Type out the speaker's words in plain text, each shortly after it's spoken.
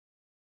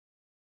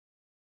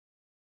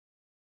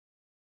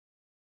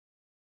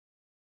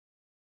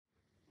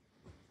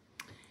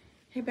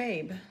Hey,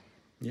 babe.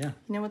 Yeah.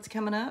 You know what's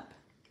coming up?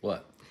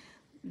 What?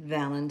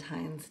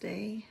 Valentine's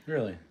Day.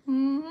 Really?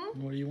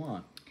 Mm-hmm. What do you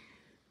want?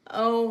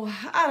 Oh,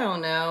 I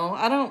don't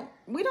know.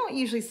 We don't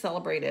usually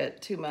celebrate it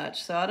too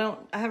much, so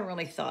I haven't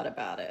really thought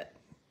about it.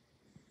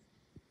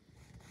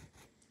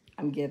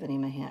 I'm giving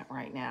him a hint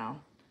right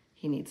now.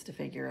 He needs to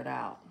figure it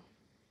out.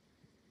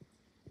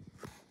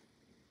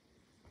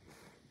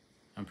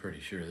 I'm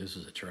pretty sure this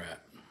is a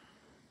trap.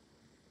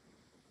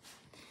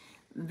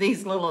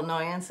 These little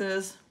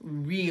annoyances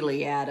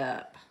really add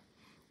up.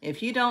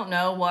 If you don't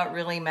know what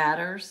really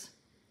matters.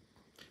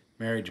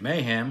 Marriage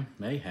mayhem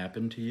may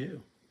happen to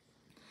you.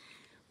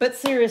 But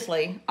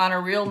seriously, on a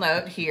real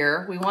note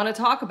here, we want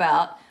to talk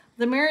about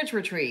the marriage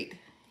retreat.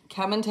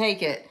 Come and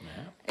take it.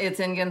 Yeah. It's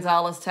in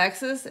Gonzales,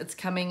 Texas. It's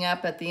coming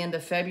up at the end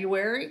of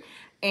February.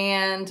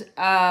 And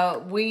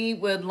we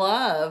would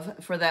love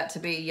for that to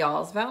be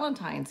y'all's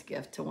Valentine's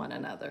gift to one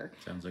another.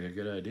 Sounds like a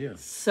good idea.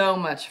 So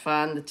much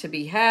fun to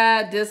be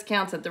had.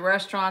 Discounts at the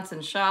restaurants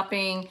and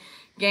shopping,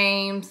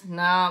 games.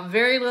 No,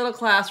 very little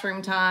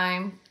classroom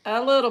time.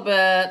 A little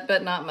bit,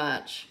 but not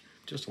much.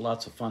 Just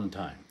lots of fun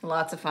time.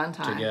 Lots of fun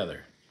time.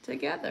 Together.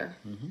 Together.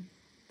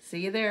 See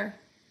you there.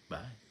 Bye.